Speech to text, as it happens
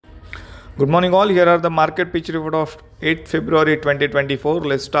Good morning all. Here are the market pitch report of 8th February 2024.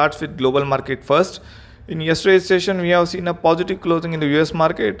 Let's start with global market first. In yesterday's session, we have seen a positive closing in the US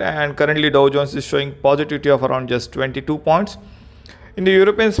market, and currently Dow Jones is showing positivity of around just 22 points. In the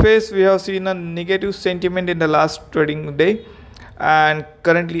European space, we have seen a negative sentiment in the last trading day, and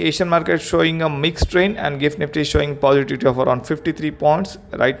currently Asian market showing a mixed trend, and GIFT Nifty is showing positivity of around 53 points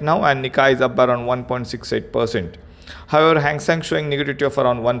right now, and Nikkei is up by around 1.68%. However, Hang Seng showing negativity of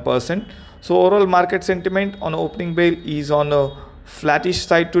around 1%. So overall market sentiment on opening bell is on a flattish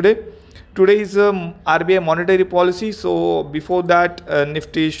side today. Today is RBI monetary policy. So before that,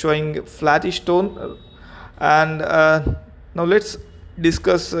 Nifty is showing flattish tone. And now let's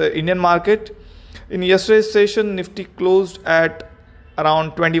discuss Indian market. In yesterday's session, Nifty closed at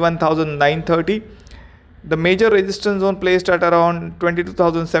around 21,930. The major resistance zone placed at around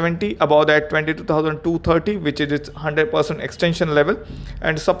 22,070, above that 22,230, which is its 100% extension level,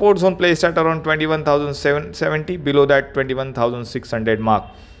 and support zone placed at around 21,770, below that 21,600 mark.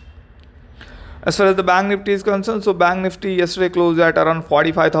 As far as the Bank Nifty is concerned, so Bank Nifty yesterday closed at around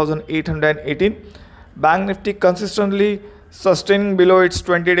 45,818. Bank Nifty consistently sustaining below its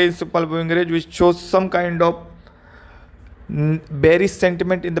 20-day simple moving range, which shows some kind of bearish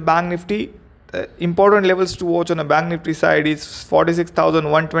sentiment in the Bank Nifty. Important levels to watch on a Bank Nifty side is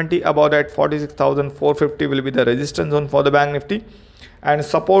 46,120. Above that 46,450 will be the resistance zone for the Bank Nifty, and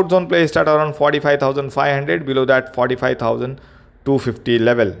support zone placed at around 45,500, below that 45,250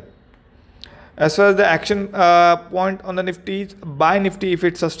 level. As far as the action point on the Nifty, buy Nifty if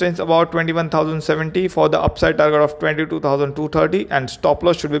it sustains about 21,070 for the upside target of 22,230, and stop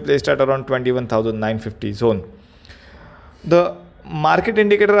loss should be placed at around 21,950 zone. The market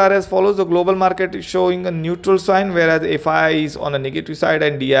indicator are as follows. The global market is showing a neutral sign, whereas FI is on a negative side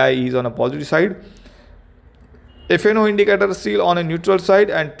and DI is on a positive side. FNO indicator is still on a neutral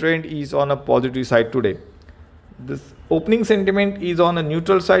side, and trend is on a positive side today. This opening sentiment is on a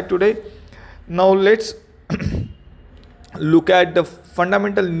neutral side today. Now let's look at the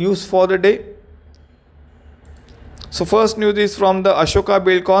fundamental news for the day. So first news is from the Ashoka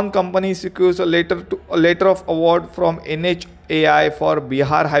Buildcon. Company secures a letter of award from NHAI for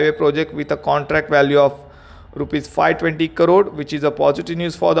Bihar highway project with a contract value of rupees 520 crore, which is a positive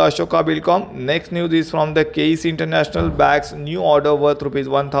news for the Ashoka Buildcon. Next news is from the KEC International bags new order worth rupees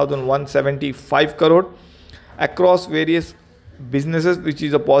 1,175 crore across various businesses, which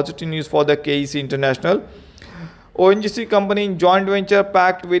is a positive news for the KEC International. ONGC company in joint venture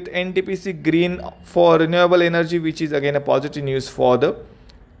pact with NTPC Green for renewable energy, which is again a positive news for the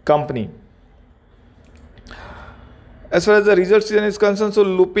company. As far as the results season is concerned, so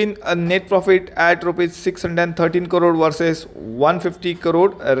Lupin a net profit at rupees 613 crore versus 150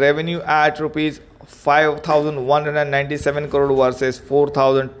 crore, revenue at rupees 5,197 crore versus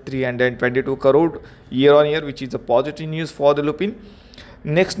 4,322 crore year on year, which is a positive news for the Lupin.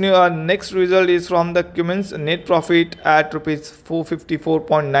 Next result is from the Cummins, net profit at rupees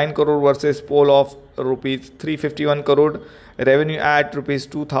 454.9 crore versus poll of rupees 351 crore, revenue at rupees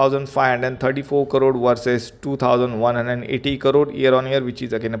 2,534 crore versus 2,180 crore year on year, which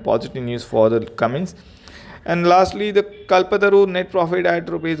is again a positive news for the Cummins. And lastly, the Kalpataru net profit at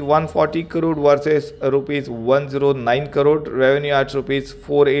rupees 140 crore versus rupees 109 crore, revenue at rupees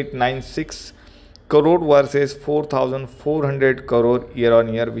 4896 crore versus 4,400 crore year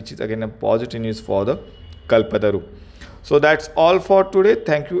on year, which is again a positive news for the Kalpataru. So that's all for today.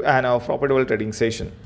 Thank you, and a profitable trading session.